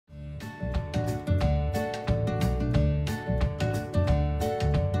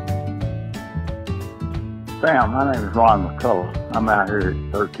Sam, my name is Ron McCullough. I'm out here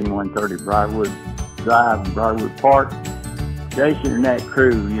at 13130 Briarwood Drive in Briarwood Park. Jason and that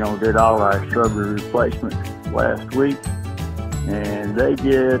crew, did all our shrubbery replacements last week, and they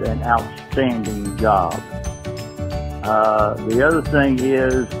did an outstanding job. The other thing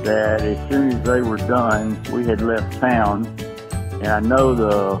is that as soon as they were done, we had left town, and I know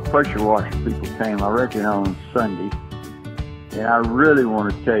the pressure washer people came, I reckon, on Sunday. And I really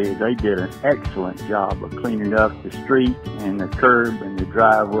want to tell you, they did an excellent job of cleaning up the street and the curb and the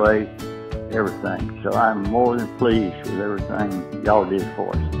driveway, everything. So I'm more than pleased with everything y'all did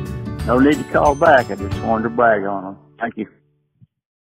for us. No need to call back. I just wanted to brag on them. Thank you.